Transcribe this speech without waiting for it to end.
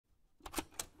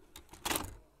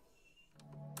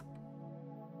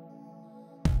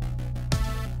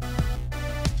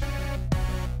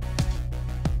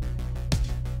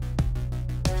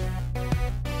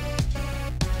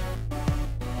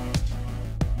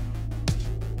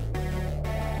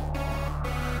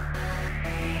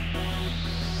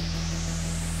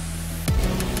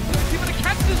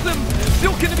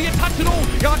sentinel.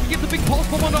 Yaki gets a big pulse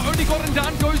bomb on, not only got it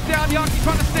done, goes down. Yaki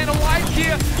trying to stand alive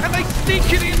here, and they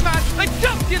sneak it in, man. They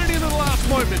just get it in at the last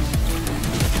moment.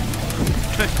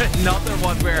 Another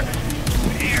one where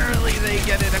barely they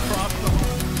get it across the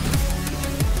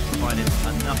providing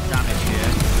enough damage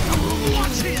here.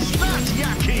 What is that,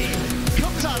 Yaki?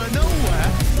 Comes out of nowhere.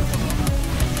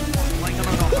 Like on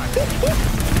a knockback.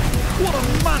 What a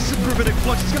massive gravitic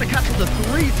flux. It's going to catch up to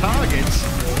 3 targets,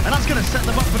 and that's going to set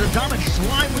them up for the damage.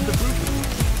 Slime with the boot.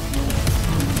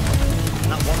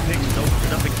 And that one pick just opens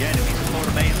it up again. It means the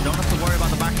Florida Mayhem don't have to worry about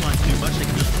the backline too much. They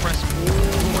can just press all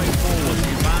the way forward.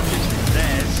 The advantage is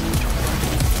theirs.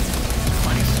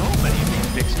 Finding so many of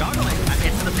these picks. Gargoyle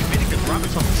ends up beginning to grab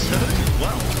it on the surge as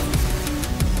well.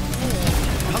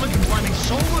 Pelican finding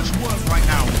so much work right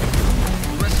now.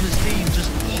 The rest of his team just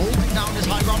holding down his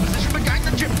high ground position, but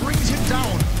Gangnam brings him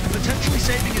down, potentially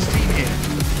saving his team here.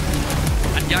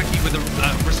 And Yaki with a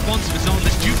response of his own,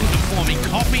 this duplicative form, he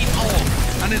copied off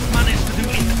and has managed to do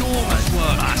enormous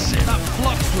work. Massive. That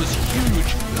flux was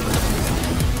huge.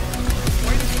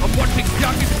 I'm watching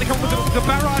Yaki as they come with the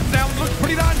barrage down. Looks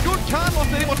pretty darn good. Can't lost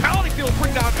the immortality field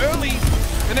pretty down early.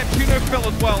 And Neptuno fell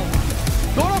as well.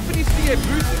 Not often you see a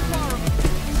boost this far.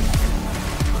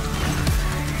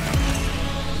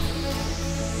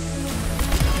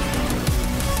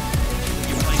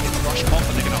 Off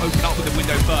and they're going to open up with the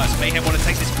window first. Mayhem want to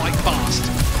take this fight fast.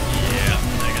 Yeah,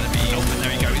 they're going to be open.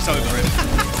 There you go. It's over.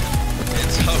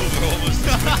 It's over almost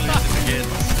as quickly as it begins.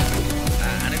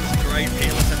 And it was a great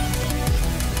heal attempt.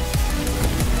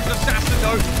 Assassin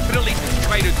though, but at least it's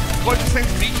traded. Close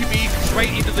sends DQB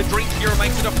straight into the drink here and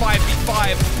makes it a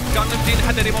 5v5. Gundam Jin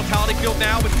had that immortality field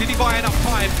now, but did he buy enough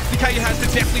time? DK has to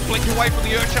definitely blink away from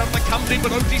the Earth Shuttle that comes in,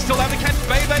 but OG still have to catch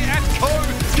Bebe and Co.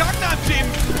 Gundam Jin,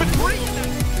 but bring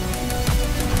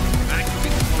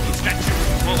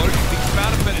well, OG thinks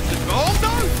about it, but it's just, oh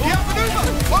no! The outmaneuver!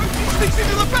 OG sneaks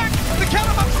into the back! The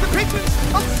countermarks the pigeons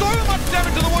are so much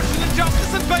damage to the Washington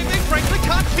Justice, and Bebe frankly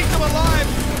can't keep them alive.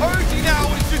 OG now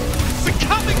is just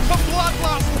succumbing to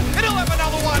bloodlust, and he'll have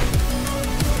another one.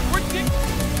 Ridiculous.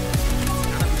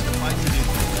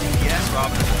 Yes,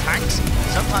 rather than the tanks.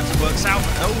 Sometimes it works out,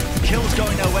 but no kills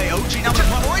going their way. OG now with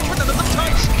one orange with another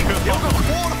touch.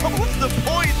 What's the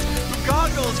point? The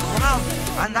Gargoyles grab,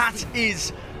 and that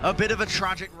is a bit of a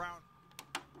tragic round.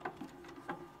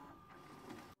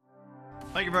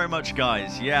 Thank you very much,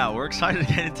 guys. Yeah, we're excited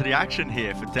to get into the action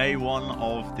here for day 1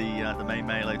 of the main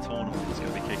Melee tournament. It's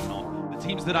going to be kicking off. The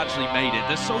teams that actually made it,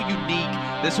 they're so unique,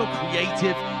 they're so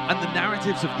creative, and the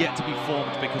narratives have yet to be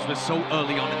formed because we're so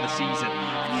early on in the season.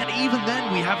 And yet even then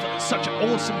we have such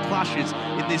awesome clashes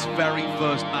in this very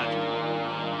first match.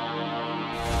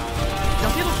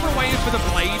 Does he look for a way in for the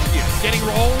blade? Yeah. Getting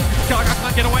rolled. Gaga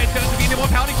can't get away. It's going to be an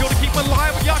immortality field to keep him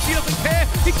alive, but Yaki doesn't care.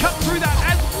 He cut through that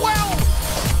as well.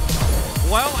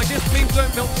 Well, I guess beams don't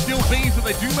melt steel beams, but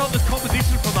they do melt this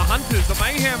composition from the Hunters. The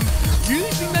Mayhem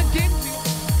using that game.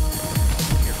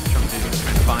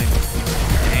 Trying to find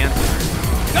an answer.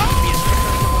 No!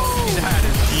 That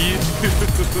is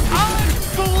beautiful.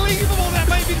 Unbelievable. That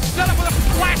may be set up with a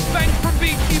flashbang from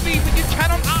BTV, but you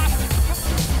cannot ask.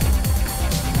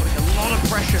 A lot of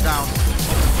pressure down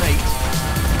on the Fate.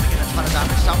 Getting a ton of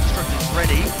damage. Self-destruct is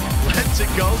ready. Lets it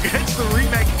go. Gets the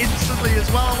remake instantly as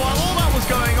well. While all that was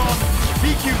going on,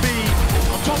 BQB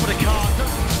on top of the card.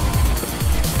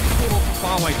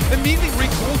 Farway immediately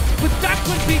recalls, but that's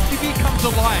when BQB comes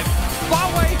alive.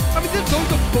 Farway, I mean, those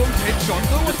are both headshots.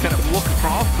 No one's going to look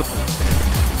across them.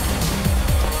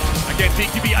 Again,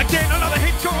 BQB, again, another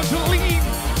headshot onto Lean.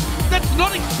 That's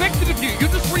not expected of you. You're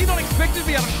just really not expected to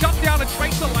be able to shut down a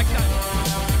tracer like that.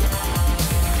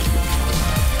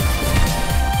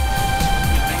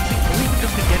 Amazing. Or even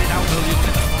just to get it out early on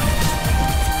in the fight.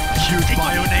 Huge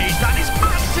Bionade. That is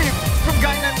massive from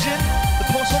Gangnam Jin. The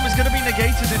pulse bomb is going to be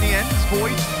negated in the end. It's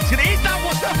Void. He's going to eat that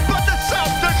one, but the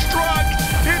self-destruct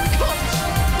in comes.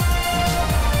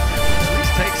 At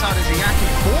least takes out his Yaki,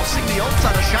 forcing the ult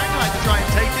out of Shanghai to try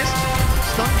and take this.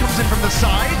 Stun comes in from the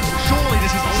side. Surely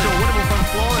this is still winnable from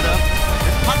Florida.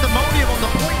 It's pandemonium on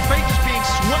the point. Fate just being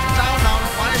swept down now.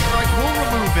 And Fire Strike will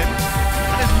remove him.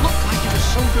 And it looked like it was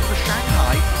so good for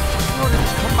Shanghai. Florida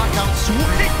just come back out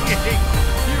swinging.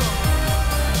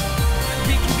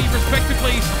 BQB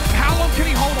respectively. How long can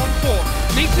he hold on for?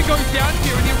 Needs to go down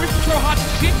here, and the wrist is so hard to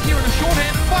shift here in a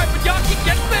short-handed fight, but Yaki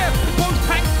gets there. Both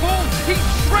tanks fall. He's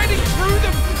shredding through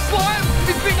them. Slime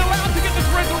is being allowed to get this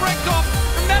resurrect off,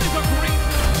 and that is a great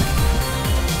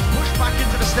push back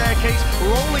into the staircase,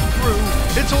 rolling through.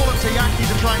 It's all up to Yaki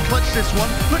to try and clutch this one,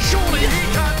 but surely he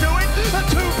can't do it. A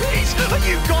two-piece?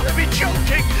 You gotta be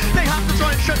joking. They have to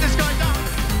try and shut this guy down.